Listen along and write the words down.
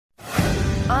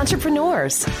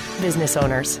Entrepreneurs, business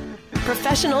owners,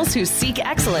 professionals who seek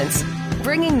excellence,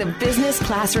 bringing the business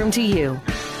classroom to you.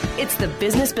 It's the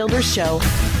Business Builders Show.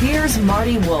 Here's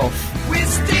Marty Wolf. We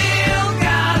still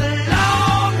got a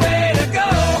long way to go.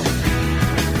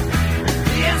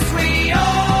 Yes, we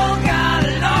all got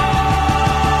a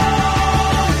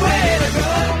long way to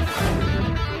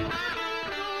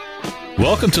go.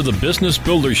 Welcome to the Business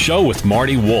Builders Show with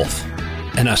Marty Wolf.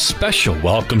 And a special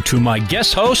welcome to my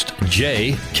guest host,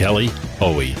 J. Kelly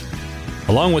Hoey.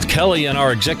 Along with Kelly and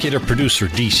our executive producer,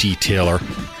 DC Taylor,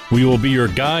 we will be your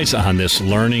guides on this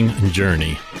learning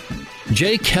journey.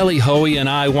 J. Kelly Hoey and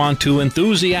I want to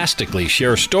enthusiastically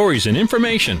share stories and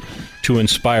information to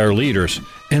inspire leaders,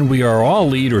 and we are all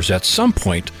leaders at some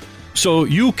point, so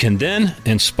you can then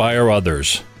inspire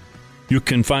others. You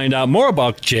can find out more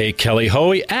about J. Kelly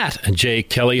Hoey at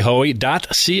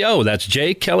jkellyhoey.co. That's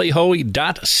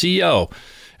jkellyhoey.co.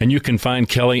 And you can find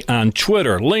Kelly on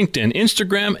Twitter, LinkedIn,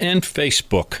 Instagram, and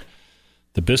Facebook.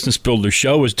 The Business Builder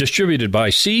Show is distributed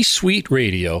by C-Suite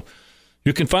Radio.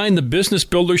 You can find the Business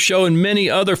Builder Show and many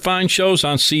other fine shows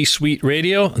on C-Suite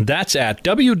Radio. That's at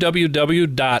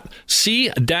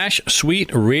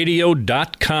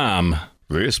www.c-suiteradio.com.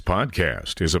 This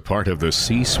podcast is a part of the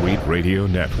C-Suite Radio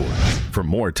Network. For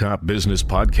more top business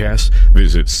podcasts,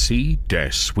 visit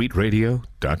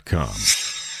c-suiteradio.com.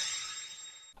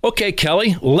 Okay,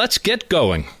 Kelly, let's get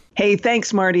going. Hey,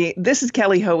 thanks, Marty. This is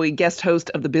Kelly Hoey, guest host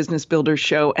of the Business Builders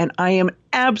Show, and I am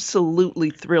absolutely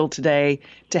thrilled today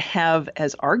to have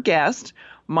as our guest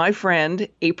my friend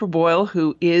April Boyle,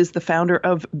 who is the founder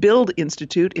of Build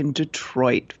Institute in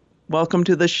Detroit. Welcome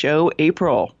to the show,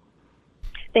 April.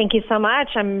 Thank you so much.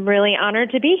 I'm really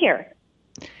honored to be here.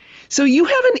 So you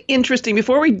have an interesting,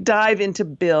 before we dive into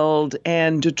Build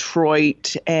and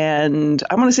Detroit, and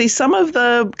I want to say some of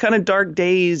the kind of dark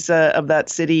days of that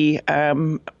city,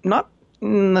 not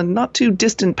too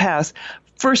distant past.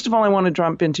 First of all, I want to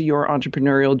jump into your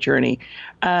entrepreneurial journey.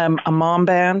 A mom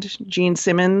band, Gene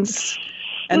Simmons,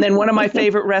 and then one of my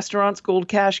favorite restaurants, Gold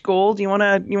Cash Gold. You want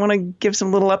to give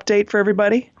some little update for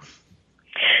everybody?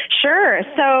 Sure.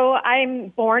 So I'm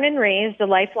born and raised a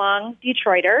lifelong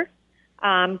Detroiter,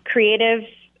 creative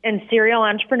and serial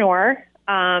entrepreneur.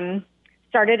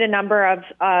 Started a number of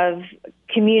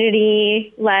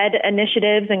community-led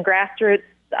initiatives and grassroots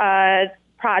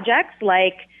projects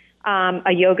like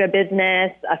a yoga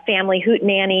business, a family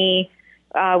hootenanny,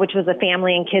 which was a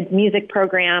family and kids music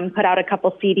program, put out a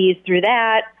couple CDs through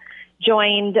that.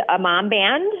 Joined a mom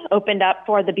band, opened up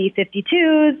for the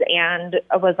B-52s, and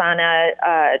was on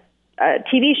a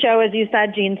TV show, as you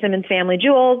said, Gene Simmons Family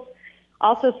Jewels.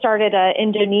 Also started an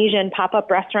Indonesian pop-up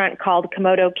restaurant called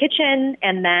Komodo Kitchen,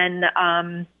 and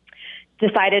then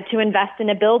decided to invest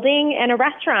in a building and a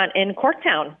restaurant in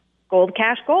Corktown, Gold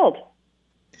Cash Gold.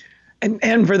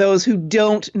 And for those who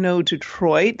don't know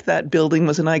Detroit, that building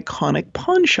was an iconic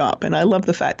pawn shop, and I love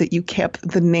the fact that you kept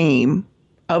the name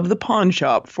of the pawn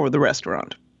shop for the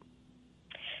restaurant.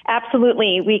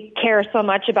 Absolutely. We care so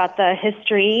much about the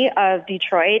history of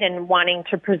Detroit and wanting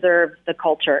to preserve the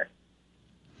culture.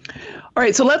 All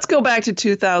right, so let's go back to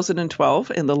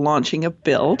 2012 and the launching of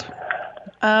Build.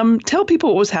 Tell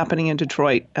people what was happening in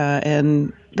Detroit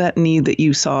and that need that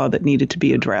you saw that needed to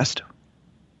be addressed.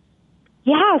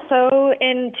 Yeah, so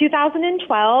in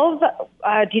 2012,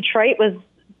 Detroit was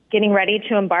getting ready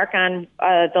to embark on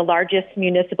the largest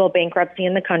municipal bankruptcy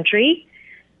in the country.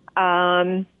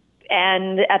 And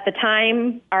at the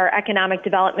time, our economic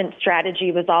development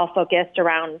strategy was all focused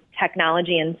around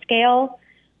technology and scale,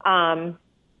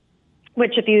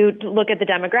 which if you look at the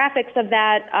demographics of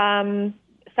that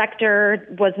sector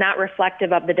was not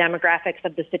reflective of the demographics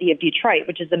of the city of Detroit,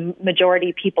 which is a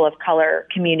majority people of color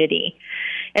community.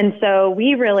 And so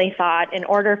we really thought in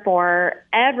order for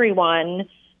everyone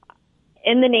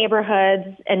in the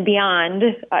neighborhoods and beyond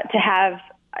to have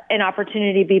an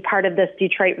opportunity to be part of this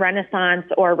Detroit Renaissance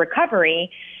or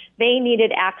recovery, they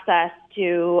needed access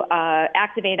to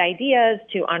activate ideas,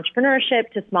 to entrepreneurship,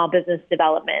 to small business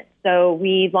development. So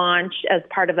we launched as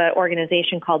part of an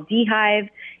organization called Beehive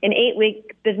an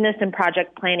 8-week business and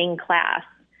project planning class.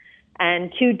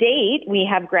 And to date, we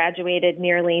have graduated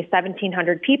nearly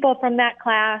 1,700 people from that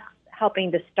class,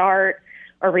 helping to start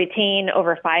or retain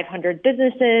over 500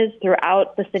 businesses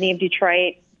throughout the city of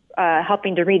Detroit,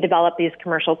 helping to redevelop these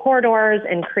commercial corridors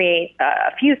and create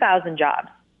a few thousand jobs.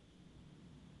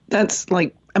 That's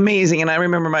like amazing. And I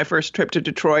remember my first trip to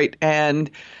Detroit,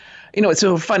 and It's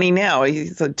so funny now.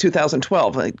 It's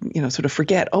 2012. Sort of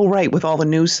forget. Oh, right, with all the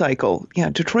news cycle. Yeah,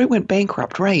 Detroit went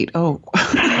bankrupt. Right. Oh,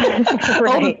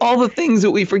 Right. all the things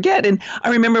that we forget. And I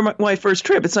remember my first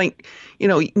trip. It's like,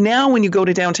 now when you go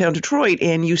to downtown Detroit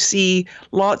and you see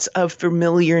lots of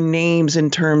familiar names in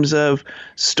terms of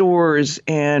stores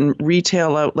and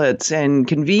retail outlets and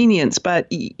convenience, but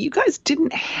you guys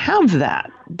didn't have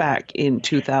that back in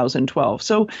 2012.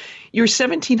 So your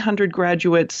 1,700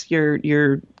 graduates,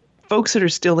 your folks that are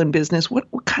still in business, what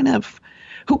kind of,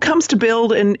 who comes to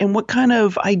Build and what kind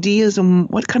of ideas and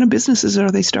what kind of businesses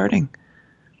are they starting?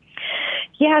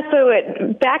 Yeah,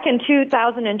 so back in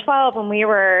 2012, when we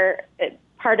were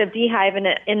part of Beehive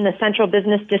in the Central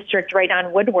Business District right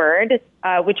on Woodward,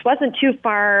 which wasn't too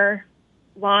far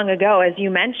long ago, as you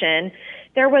mentioned,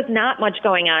 there was not much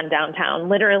going on downtown.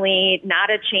 Literally, not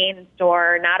a chain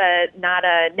store, not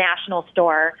a national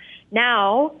store.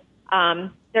 Now,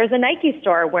 there's a Nike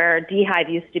store where Beehive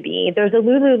used to be. There's a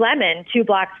Lululemon 2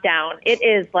 blocks down. It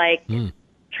is like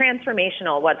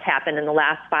transformational what's happened in the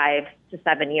last 5 to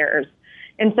 7 years.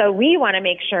 And so we want to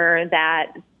make sure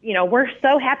that, we're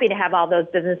so happy to have all those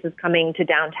businesses coming to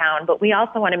downtown, but we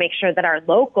also want to make sure that our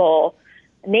local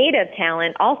native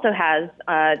talent also has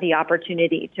the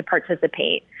opportunity to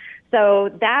participate. So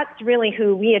that's really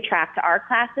who we attract to our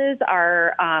classes,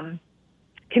 our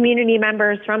community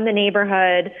members from the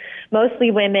neighborhood,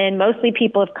 mostly women, mostly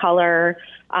people of color,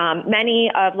 many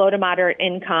of low to moderate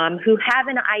income who have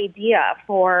an idea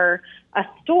for a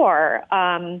store,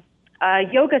 a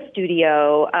yoga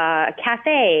studio, a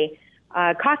cafe,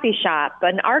 a coffee shop,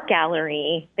 an art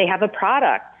gallery. They have a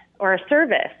product or a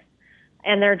service,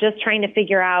 and they're just trying to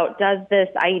figure out, does this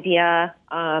idea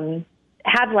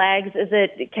have legs?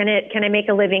 Can I make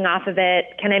a living off of it?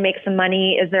 Can I make some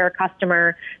money? Is there a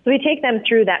customer? So we take them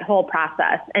through that whole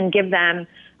process and give them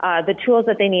the tools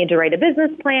that they need to write a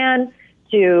business plan,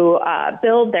 to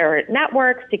build their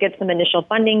networks, to get some initial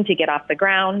funding to get off the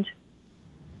ground.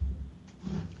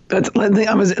 One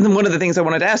of the things I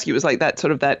wanted to ask you was like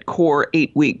that core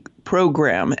 8-week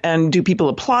program. And do people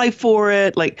apply for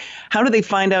it? Like, how do they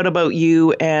find out about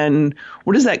you, and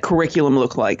what does that curriculum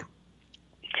look like?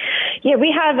 Yeah,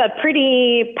 we have a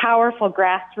pretty powerful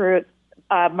grassroots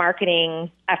marketing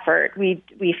effort. We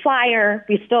flyer,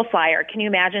 we still flyer. Can you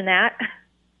imagine that?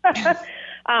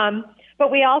 But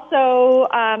we also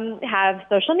have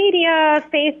social media,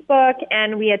 Facebook,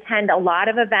 and we attend a lot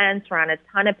of events. We're on a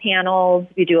ton of panels.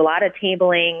 We do a lot of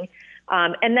tabling.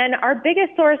 And then our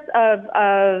biggest source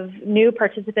of new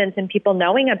participants and people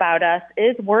knowing about us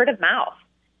is word of mouth.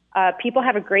 People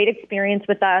have a great experience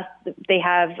with us. They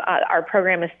have our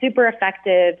program is super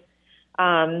effective,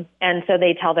 and so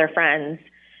they tell their friends.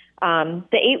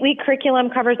 The 8-week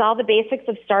curriculum covers all the basics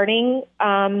of starting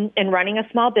and running a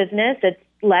small business. It's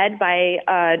led by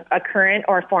a current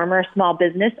or former small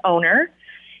business owner,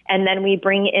 and then we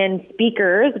bring in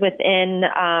speakers within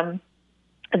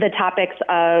the topics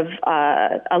of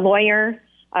a lawyer,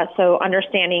 so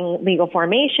understanding legal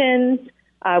formations.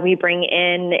 We bring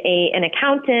in an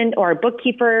accountant or a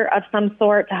bookkeeper of some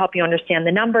sort to help you understand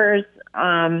the numbers.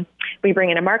 We bring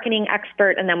in a marketing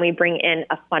expert, and then we bring in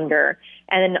a funder,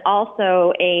 and then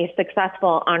also a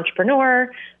successful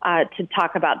entrepreneur to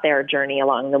talk about their journey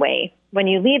along the way. When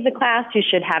you leave the class, you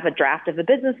should have a draft of a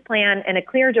business plan and a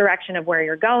clear direction of where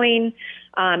you're going,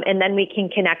 and then we can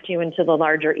connect you into the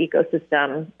larger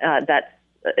ecosystem that's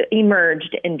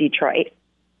emerged in Detroit.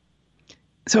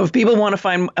 So if people want to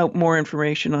find out more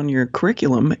information on your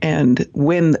curriculum and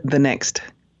when the next,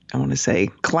 I want to say,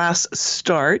 class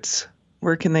starts,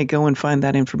 where can they go and find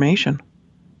that information?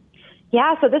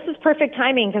 Yeah, so this is perfect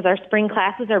timing because our spring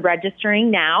classes are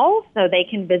registering now, so they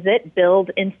can visit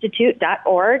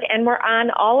buildinstitute.org, and we're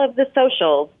on all of the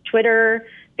socials, Twitter,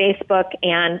 Facebook,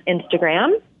 and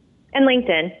Instagram, and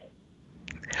LinkedIn.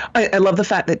 I love the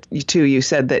fact that you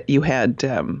said that you had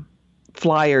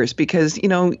flyers, because,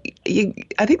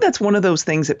 I think that's one of those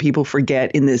things that people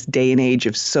forget in this day and age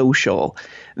of social,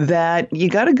 that you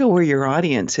got to go where your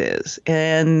audience is.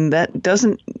 And that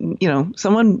doesn't,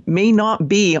 someone may not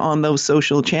be on those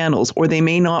social channels, or they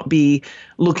may not be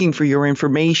looking for your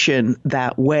information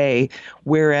that way.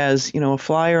 Whereas, a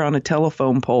flyer on a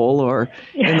telephone pole or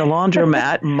in the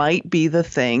laundromat might be the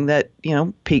thing that,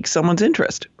 piques someone's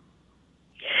interest.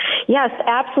 Yes,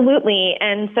 absolutely.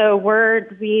 And so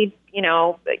we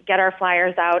get our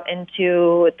flyers out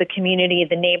into the community,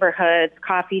 the neighborhoods,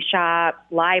 coffee shops,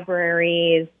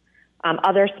 libraries,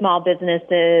 other small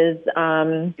businesses.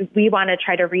 We want to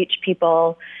try to reach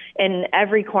people in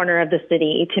every corner of the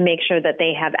city to make sure that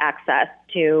they have access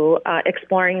to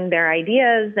exploring their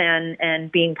ideas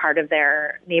and being part of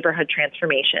their neighborhood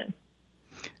transformation.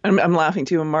 I'm laughing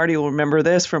too, and Marty will remember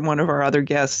this from one of our other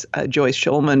guests, Joyce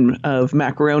Schulman of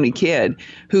Macaroni Kid,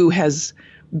 who has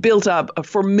built up a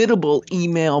formidable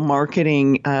email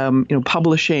marketing,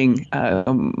 publishing,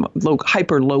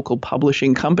 hyper local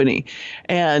publishing company.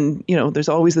 And, there's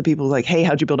always the people like, hey,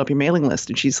 how'd you build up your mailing list?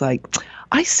 And she's like,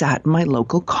 I sat in my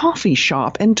local coffee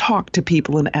shop and talked to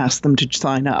people and asked them to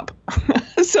sign up.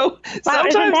 So wow,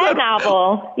 sometimes isn't that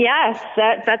novel? Yes,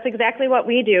 that's exactly what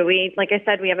we do. Like I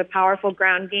said, we have a powerful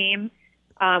ground game.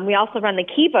 We also run the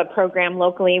Kiva program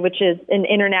locally, which is an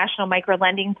international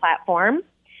micro-lending platform.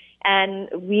 And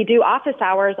we do office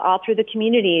hours all through the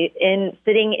community,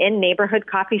 sitting in neighborhood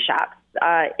coffee shops,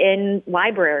 in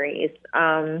libraries.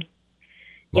 Wow.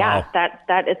 Yeah,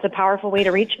 that it's a powerful way to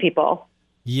reach people.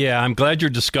 Yeah, I'm glad you're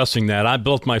discussing that. I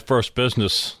built my first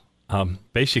business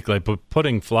basically by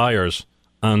putting flyers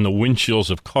on the windshields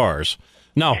of cars.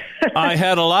 Now, I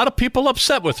had a lot of people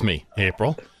upset with me,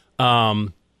 April.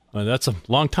 That's a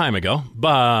long time ago,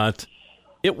 but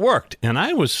it worked. And I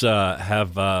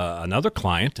have another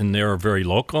client, and they're very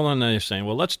local, and they're saying,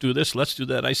 well, let's do this, let's do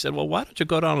that. I said, well, why don't you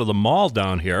go down to the mall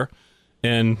down here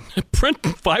and print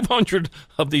 500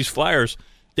 of these flyers?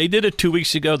 They did it 2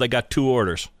 weeks ago. They got 2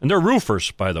 orders. And they're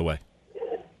roofers, by the way.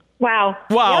 Wow.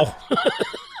 Yep.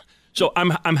 So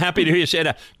I'm happy to hear you say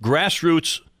that.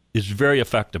 Grassroots is very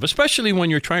effective, especially when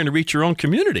you're trying to reach your own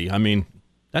community. I mean,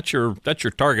 that's your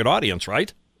target audience,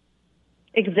 right?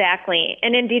 Exactly.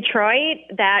 And in Detroit,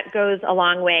 that goes a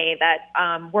long way.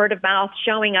 That word of mouth,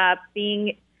 showing up,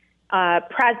 being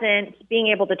present, being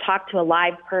able to talk to a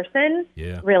live person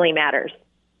really matters.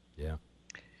 Yeah.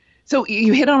 So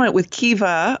you hit on it with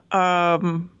Kiva.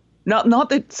 Not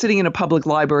that sitting in a public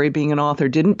library being an author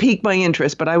didn't pique my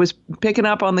interest, but I was picking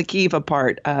up on the Kiva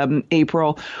part.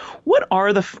 April, what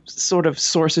are the sort of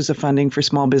sources of funding for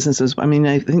small businesses? I mean,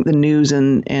 I think the news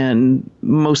and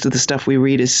most of the stuff we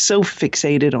read is so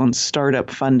fixated on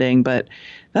startup funding, but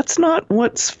that's not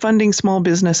what's funding small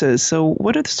businesses. So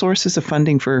what are the sources of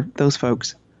funding for those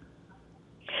folks?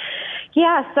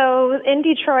 Yeah, so in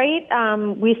Detroit,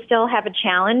 we still have a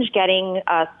challenge getting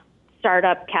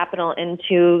startup capital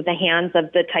into the hands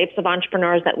of the types of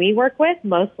entrepreneurs that we work with,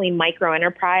 mostly micro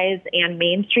enterprise and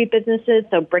Main Street businesses,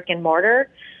 so brick and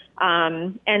mortar.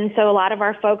 And so a lot of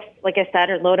our folks, like I said,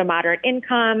 are low to moderate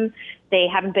income. They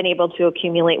haven't been able to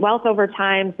accumulate wealth over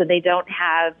time, so they don't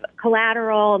have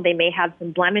collateral. They may have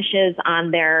some blemishes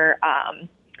on their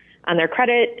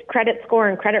credit score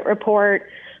and credit report.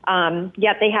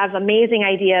 Yet they have amazing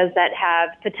ideas that have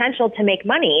potential to make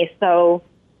money. So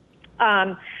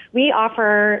we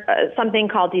offer something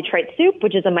called Detroit Soup,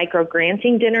 which is a micro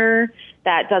granting dinner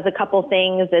that does a couple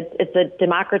things. It's a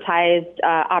democratized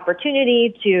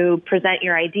opportunity to present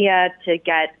your idea, to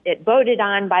get it voted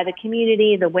on by the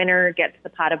community. The winner gets the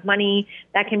pot of money.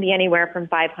 That can be anywhere from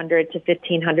 $500 to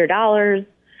 $1,500.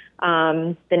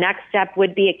 The next step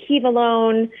would be a Kiva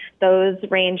loan. Those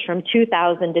range from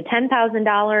 $2,000 to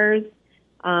 $10,000.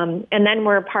 And then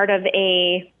we're part of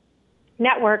a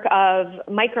network of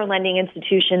micro-lending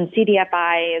institutions,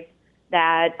 CDFIs,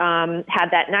 that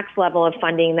have that next level of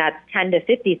funding that's $10,000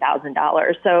 to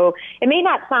 $50,000. So it may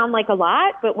not sound like a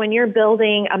lot, but when you're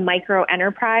building a micro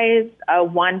enterprise, a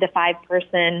 1 to 5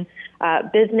 person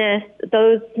business,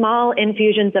 those small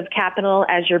infusions of capital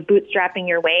as you're bootstrapping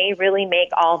your way really make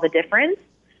all the difference.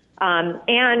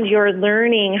 And you're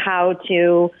learning how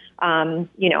to,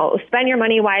 spend your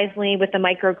money wisely with the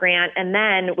micro grant. And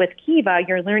then with Kiva,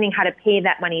 you're learning how to pay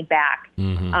that money back.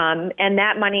 Mm-hmm. And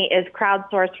that money is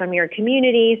crowdsourced from your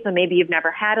community. So maybe you've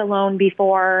never had a loan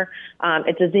before.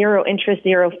 It's a 0 interest,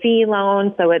 0 fee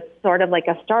loan. So it's sort of like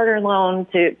a starter loan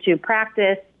to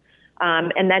practice.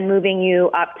 And then moving you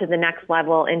up to the next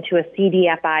level into a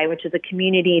CDFI, which is a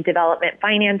community development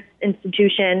finance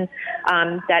institution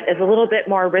that is a little bit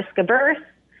more risk averse.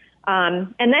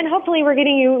 And then hopefully we're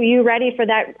getting you ready for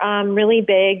that really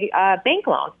big bank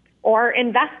loan or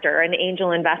investor, an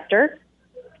angel investor.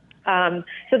 So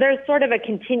there's sort of a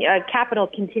capital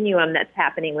continuum that's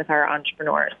happening with our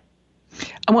entrepreneurs.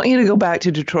 I want you to go back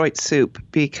to Detroit Soup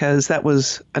because that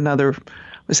was another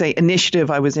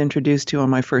initiative I was introduced to on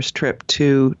my first trip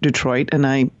to Detroit. And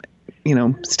I,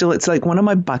 still, it's like one of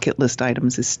my bucket list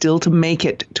items is still to make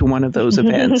it to one of those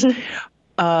events.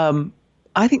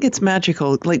 I think it's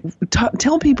magical. Like,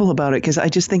 tell people about it because I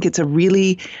just think it's a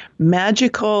really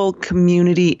magical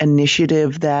community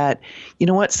initiative that,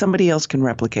 somebody else can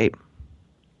replicate.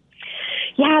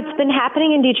 Yeah, it's been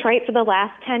happening in Detroit for the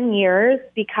last 10 years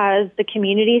because the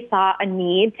community saw a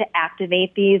need to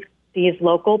activate these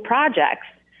local projects.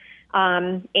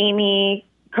 Amy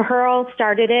Cajero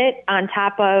started it on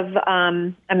top of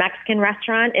a Mexican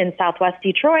restaurant in Southwest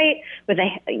Detroit with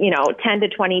 10 to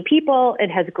 20 people. It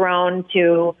has grown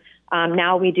to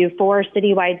now we do 4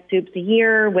 citywide soups a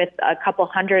year with a couple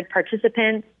hundred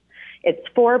participants. It's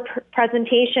 4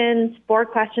 presentations, 4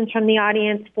 questions from the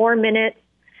audience, 4 minutes.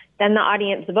 Then the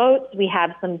audience votes. We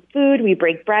have some food. We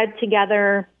break bread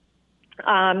together.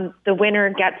 The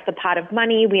winner gets the pot of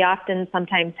money. We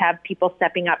sometimes have people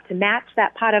stepping up to match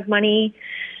that pot of money.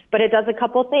 But it does a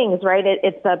couple things, right?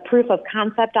 It's a proof of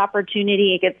concept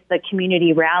opportunity. It gets the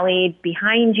community rallied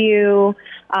behind you.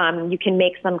 You can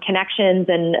make some connections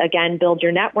and, again, build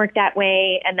your network that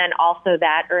way. And then also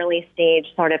that early stage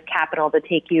sort of capital to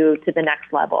take you to the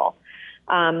next level.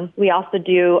 We also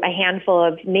do a handful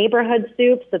of neighborhood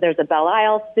soups. So there's a Belle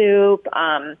Isle soup,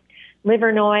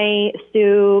 Livernois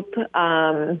soup,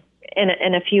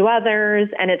 and a few others.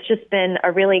 And it's just been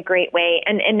a really great way.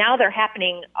 And now they're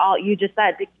happening you just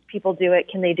said, people do it.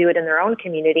 Can they do it in their own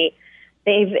community?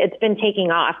 It's been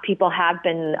taking off. People have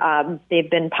been, they've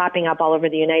been popping up all over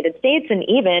the United States and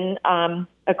even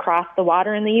across the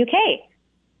water in the UK.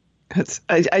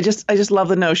 I just love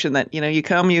the notion that, you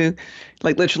come, you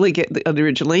like literally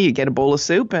you get a bowl of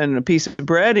soup and a piece of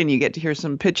bread and you get to hear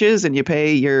some pitches and you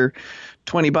pay your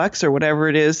 $20 or whatever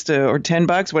it is or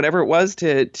 $10, whatever it was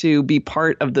to be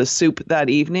part of the soup that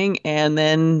evening. And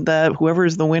then whoever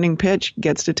is the winning pitch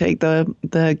gets to take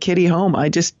the kitty home.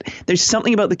 There's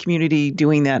something about the community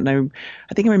doing that. And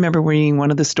I think I remember reading one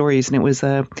of the stories and it was,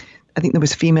 I think there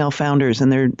was female founders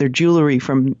and their jewelry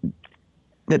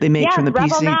that they make from the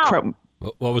PC.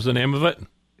 What was the name of it?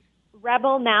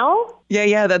 Rebel Now?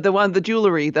 Yeah, the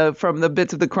jewelry, from the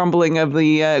bits of the crumbling of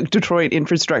the Detroit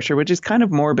infrastructure, which is kind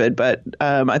of morbid, but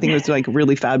I think it was like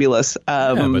really fabulous.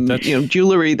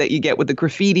 Jewelry that you get with the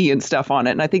graffiti and stuff on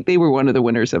it, and I think they were one of the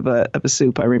winners of a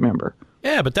soup. I remember.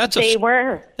 Yeah, but that's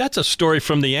a story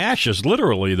from the ashes,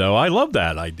 literally. Though I love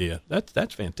that idea.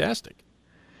 That's fantastic.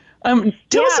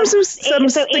 Tell us some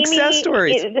success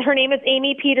stories. Her name is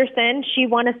Amy Peterson. She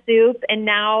won a soup, and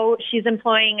now she's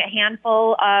employing a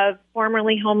handful of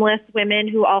formerly homeless women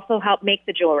who also help make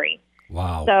the jewelry.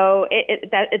 Wow! So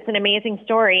it's an amazing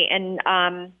story.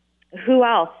 And who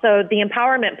else? So the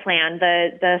empowerment plan,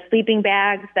 the sleeping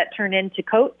bags that turn into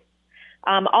coats,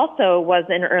 also was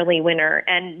an early winner,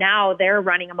 and now they're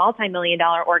running a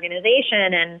multi-million-dollar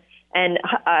organization and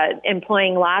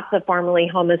employing lots of formerly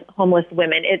homeless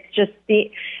women. It's just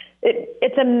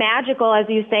it's a magical, as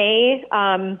you say,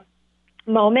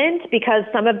 moment, because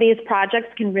some of these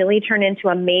projects can really turn into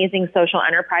amazing social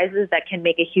enterprises that can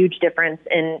make a huge difference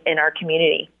in our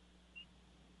community.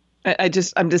 I'm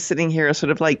just sitting here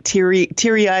sort of like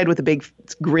teary-eyed with a big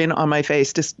grin on my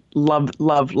face. Just love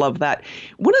that.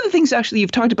 One of the things actually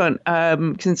you've talked about,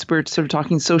 since we're sort of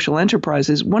talking social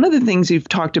enterprises, one of the things you've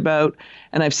talked about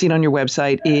and I've seen on your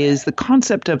website is the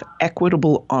concept of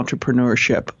equitable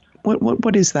entrepreneurship.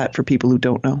 What is that for people who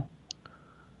don't know?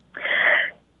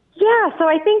 Yeah, so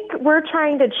I think we're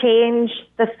trying to change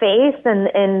the face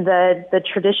and the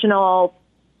traditional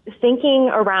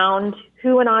thinking around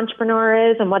who an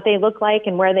entrepreneur is and what they look like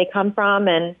and where they come from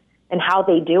and how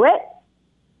they do it.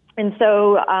 And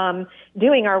so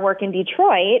doing our work in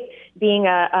Detroit, being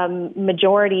a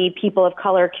majority people of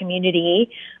color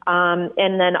community,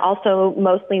 and then also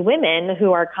mostly women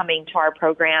who are coming to our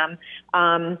program,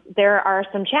 there are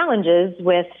some challenges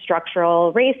with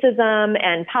structural racism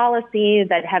and policies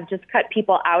that have just cut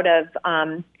people out of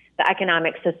the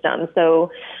economic system.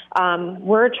 So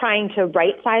we're trying to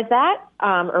right-size that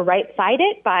or right-side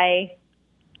it by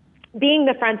being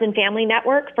the friends and family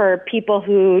network for people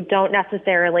who don't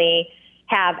necessarily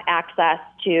have access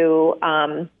to,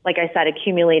 like I said,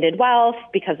 accumulated wealth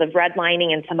because of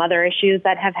redlining and some other issues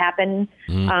that have happened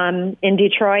in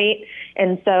Detroit.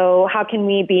 And so how can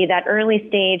we be that early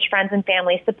stage friends and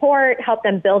family support, help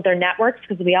them build their networks?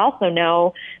 Because we also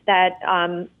know that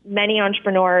many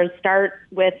entrepreneurs start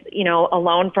with, a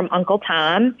loan from Uncle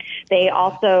Tom. They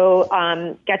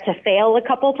also get to fail a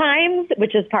couple times,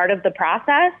 which is part of the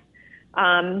process.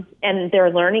 And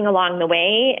they're learning along the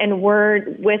way. And we're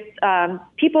with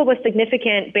people with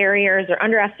significant barriers or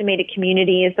underestimated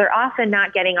communities. They're often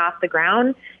not getting off the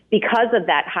ground because of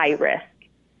that high risk,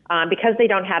 because they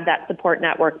don't have that support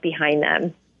network behind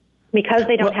them, because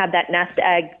they don't have that nest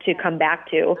egg to come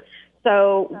back to.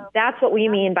 So that's what we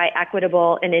mean by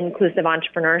equitable and inclusive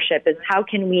entrepreneurship is how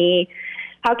can we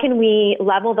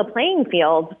level the playing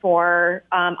field for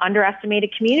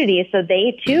underestimated communities so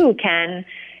they too can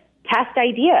test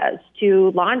ideas,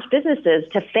 to launch businesses,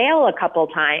 to fail a couple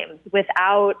times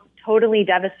without totally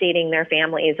devastating their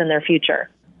families and their future.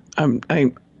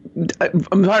 I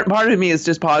part of me is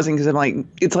just pausing because I'm like,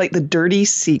 it's like the dirty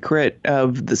secret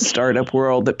of the startup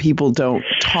world that people don't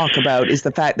talk about is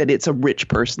the fact that it's a rich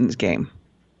person's game,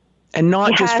 and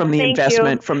not just from the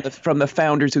investment from the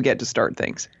founders who get to start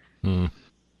things.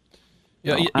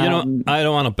 Yeah, I don't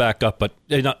want to back up, but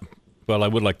I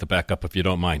would like to back up if you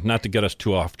don't mind, not to get us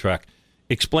too off track.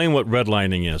 Explain what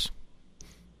redlining is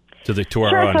to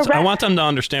our audience. I want them to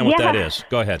understand what that is.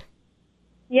 Go ahead.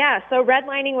 Yeah, so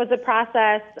redlining was a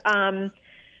process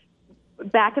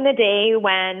back in the day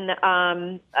when,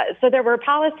 so there were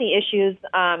policy issues.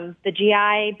 The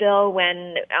GI Bill,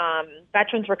 when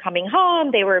veterans were coming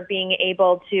home, they were being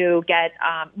able to get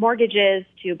mortgages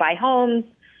to buy homes.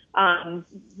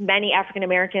 Many African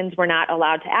Americans were not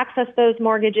allowed to access those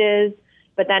mortgages,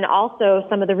 but then also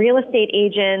some of the real estate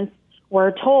agents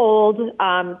were told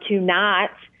to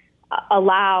not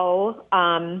allow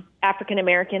African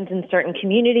Americans in certain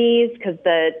communities because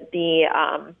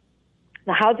the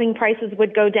housing prices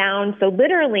would go down. So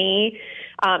literally,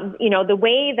 the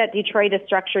way that Detroit is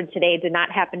structured today did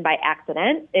not happen by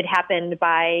accident. It happened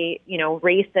by,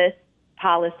 racist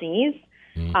policies.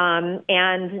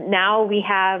 And now we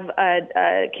have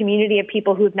a community of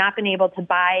people who have not been able to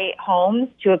buy homes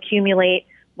to accumulate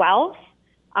wealth.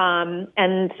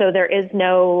 And so there is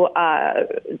no,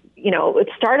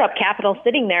 startup capital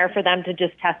sitting there for them to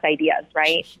just test ideas,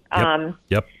 right?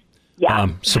 Yep. Yeah.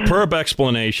 Superb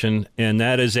explanation. And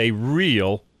that is a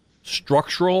real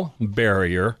structural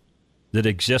barrier that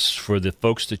exists for the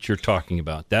folks that you're talking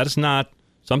about. That is not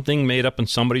something made up in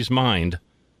somebody's mind.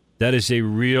 That is a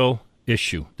real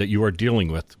issue that you are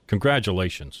dealing with.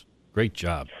 Congratulations. Great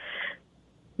job.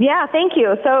 Yeah, thank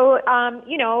you. So,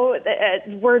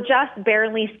 we're just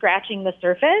barely scratching the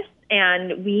surface,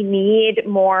 and we need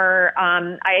more.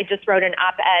 I just wrote an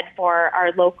op-ed for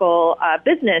our local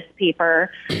business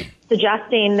paper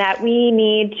suggesting that we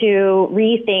need to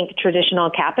rethink traditional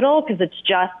capital because it's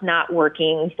just not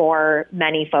working for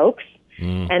many folks.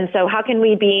 And so how can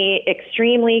we be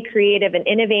extremely creative and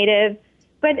innovative,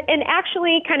 and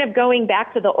actually kind of going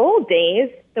back to the old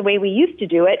days, the way we used to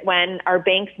do it when our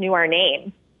banks knew our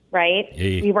name, right?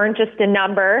 Hey. We weren't just a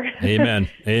number. Amen.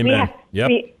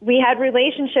 We had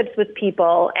relationships with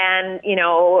people, and,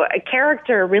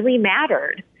 character really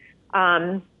mattered.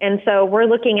 And so we're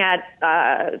looking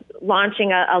at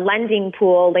launching a lending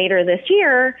pool later this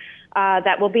year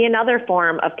that will be another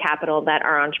form of capital that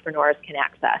our entrepreneurs can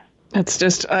access. It's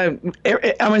just, I want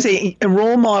to say, a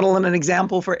role model and an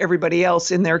example for everybody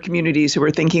else in their communities who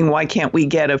are thinking, why can't we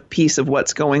get a piece of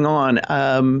what's going on?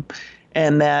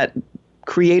 And that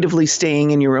creatively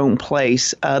staying in your own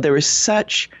place. There is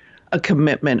such a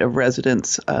commitment of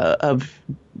residents of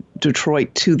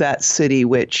Detroit to that city,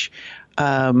 which,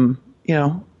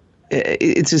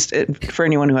 it's just, for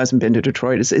anyone who hasn't been to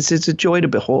Detroit, it's a joy to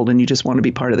behold, and you just want to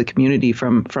be part of the community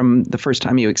from the first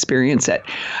time you experience it.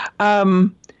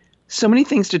 So many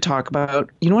things to talk about.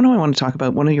 You know what I want to talk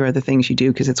about? One of your other things you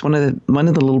do, because it's one of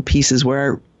the little pieces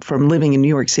where, from living in New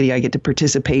York City, I get to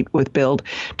participate with Build.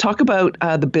 Talk about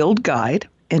the Build Guide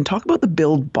and talk about the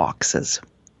Build Boxes.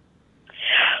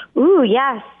 Ooh,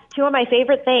 yes. Two of my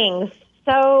favorite things.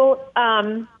 So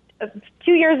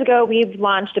 2 years ago, we've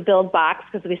launched a Build Box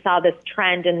because we saw this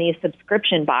trend in these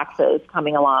subscription boxes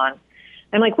coming along.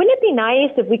 I'm like, wouldn't it be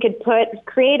nice if we could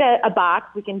create a box,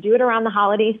 we can do it around the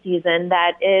holiday season,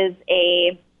 that is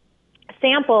a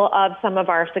sample of some of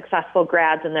our successful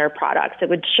grads and their products. It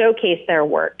would showcase their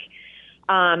work.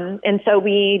 And so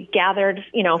we gathered,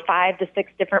 5 to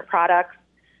 6 different products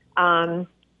and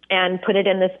put it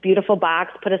in this beautiful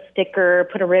box, put a sticker,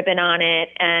 put a ribbon on it,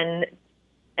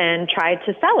 and tried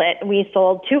to sell it. We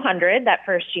sold 200 that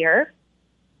first year.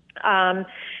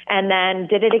 And then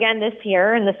did it again this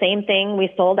year, and the same thing,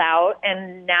 we sold out.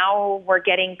 And now we're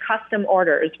getting custom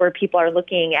orders where people are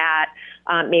looking at,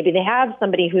 maybe they have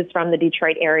somebody who's from the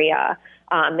Detroit area.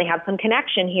 They have some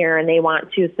connection here and they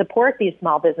want to support these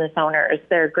small business owners.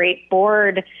 They're great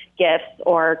board gifts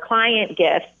or client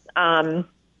gifts. And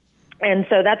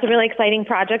so that's a really exciting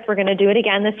project. We're going to do it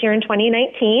again this year in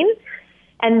 2019.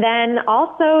 And then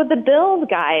also the Build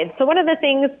Guide. So one of the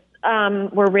things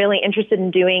we're really interested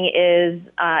in doing is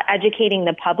educating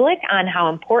the public on how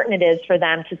important it is for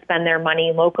them to spend their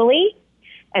money locally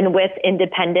and with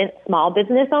independent small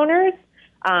business owners,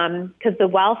 because the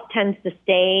wealth tends to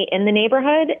stay in the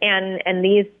neighborhood, and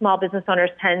these small business owners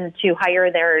tend to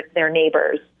hire their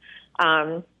neighbors.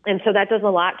 And so that does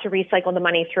a lot to recycle the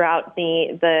money throughout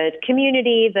the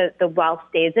community. The wealth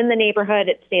stays in the neighborhood.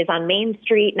 It stays on Main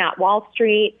Street, not Wall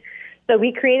Street. So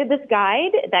we created this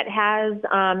guide that has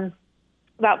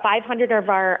about 500 of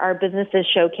our businesses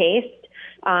showcased.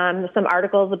 some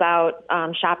articles about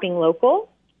shopping local.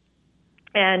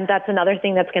 And that's another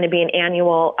thing that's going to be an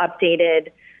annual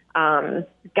updated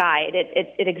guide.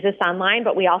 It exists online,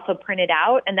 but we also print it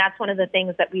out, and that's one of the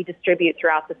things that we distribute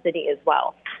throughout the city as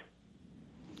well.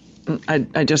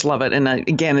 I just love it. And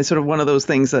again, it's sort of one of those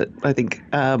things that I think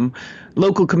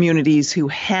local communities who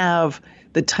have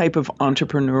the type of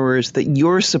entrepreneurs that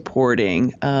you're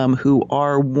supporting, who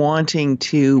are wanting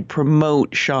to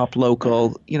promote shop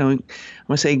local, I want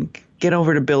to say, get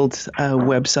over to Build's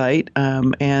website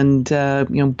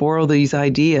and borrow these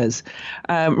ideas.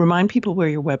 Remind people where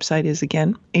your website is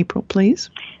again, April,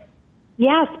 please.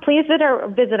 Yes, please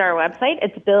visit our website.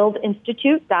 It's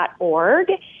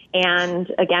buildinstitute.org. And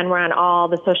again, we're on all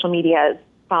the social medias.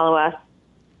 Follow us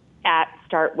at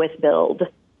Start With Build.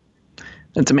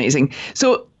 That's amazing.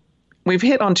 So we've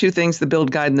hit on two things, the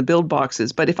Build Guide and the Build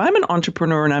Boxes. But if I'm an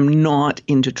entrepreneur and I'm not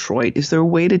in Detroit, is there a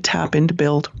way to tap into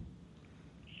Build?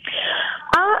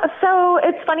 So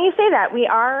it's funny you say that. We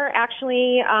are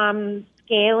actually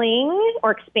scaling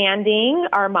or expanding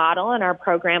our model and our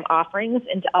program offerings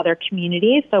into other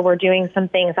communities. So we're doing some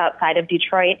things outside of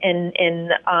Detroit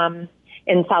in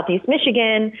Southeast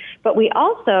Michigan, but we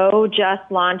also just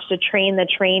launched a Train the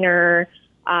Trainer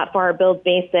for our Build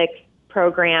Basics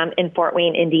program in Fort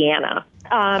Wayne, Indiana.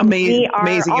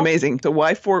 Amazing. So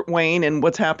why Fort Wayne and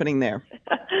what's happening there?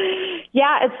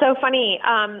 Yeah, it's so funny.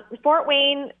 Fort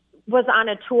Wayne was on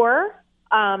a tour.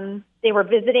 They were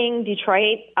visiting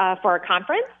Detroit for a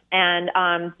conference, and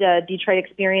the Detroit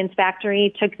Experience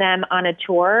Factory took them on a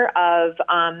tour of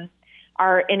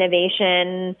our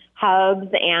innovation hubs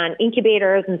and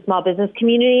incubators and small business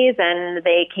communities, and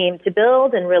they came to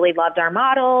Build and really loved our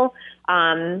model,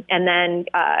 and then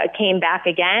came back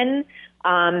again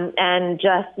and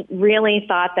just really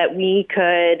thought that we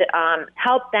could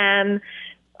help them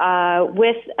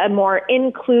with a more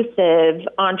inclusive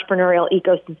entrepreneurial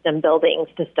ecosystem building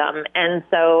system. And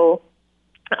so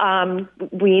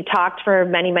we talked for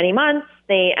many, many months.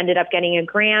 They ended up getting a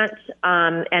grant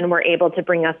and were able to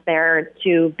bring us there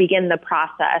to begin the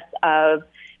process of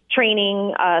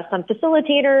training some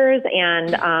facilitators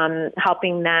and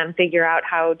helping them figure out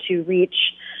how to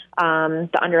reach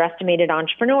the underestimated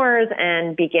entrepreneurs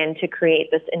and begin to create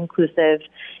this inclusive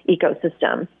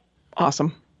ecosystem.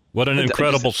 Awesome. What an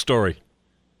incredible story.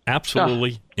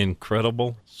 Absolutely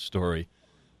incredible story.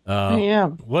 Yeah.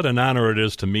 What an honor it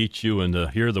is to meet you and to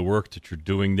hear the work that you're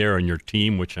doing there and your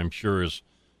team, which I'm sure is,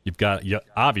 you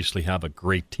obviously have a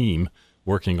great team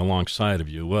working alongside of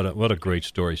you. What a great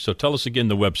story. So tell us again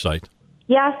the website.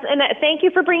 Yes, and thank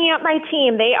you for bringing up my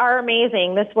team. They are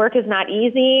amazing. This work is not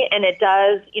easy, and it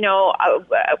does,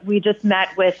 we just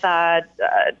met with a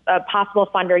possible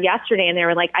funder yesterday, and they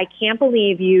were like, I can't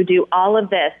believe you do all of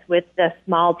this with the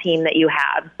small team that you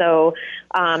have. So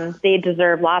they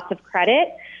deserve lots of credit.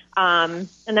 And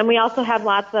then we also have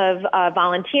lots of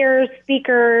volunteers,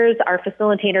 speakers. Our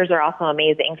facilitators are also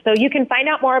amazing. So you can find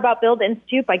out more about Build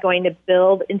Institute by going to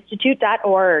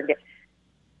buildinstitute.org.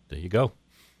 There you go.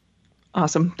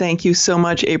 Awesome. Thank you so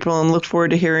much, April, and look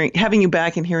forward to having you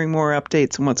back and hearing more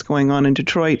updates on what's going on in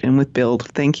Detroit and with Build.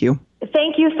 Thank you.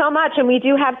 Thank you so much. And we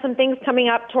do have some things coming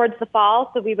up towards the fall,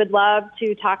 so we would love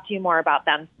to talk to you more about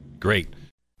them. Great.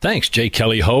 Thanks, J.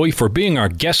 Kelly Hoey, for being our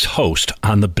guest host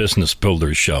on the Business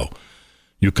Builders Show.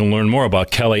 You can learn more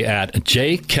about Kelly at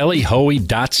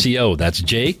jkellyhoey.co. That's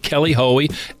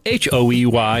jkellyhoey,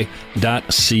 HOEY.co.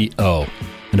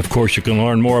 And, of course, you can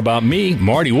learn more about me,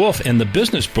 Marty Wolf, and the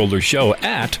Business Builders Show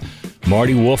at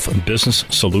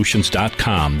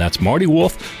MartyWolfBusinessSolutions.com. That's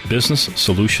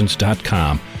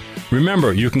MartyWolfBusinessSolutions.com.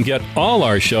 Remember, you can get all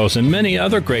our shows and many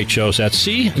other great shows at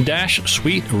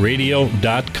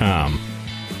c-suiteradio.com.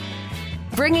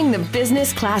 Bringing the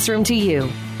business classroom to you.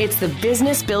 It's the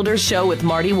Business Builders Show with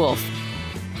Marty Wolf.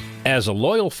 As a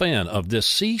loyal fan of this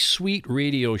C-Suite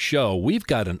radio show, we've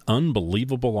got an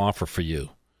unbelievable offer for you.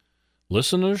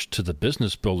 Listeners to the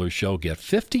Business Builders Show get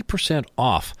 50%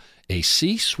 off a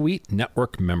C-Suite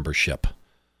Network membership.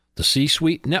 The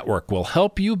C-Suite Network will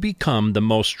help you become the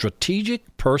most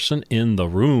strategic person in the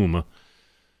room.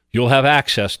 You'll have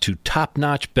access to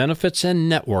top-notch benefits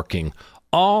and networking,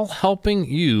 all helping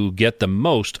you get the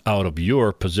most out of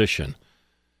your position.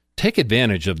 Take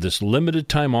advantage of this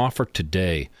limited-time offer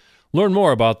today. Learn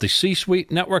more about the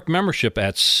C-Suite Network membership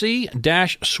at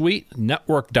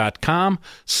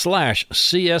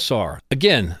c-suitenetwork.com/CSR.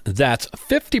 Again, that's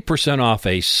 50% off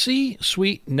a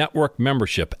C-Suite Network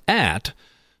membership at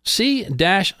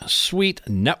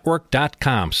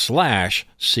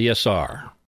c-suitenetwork.com/CSR.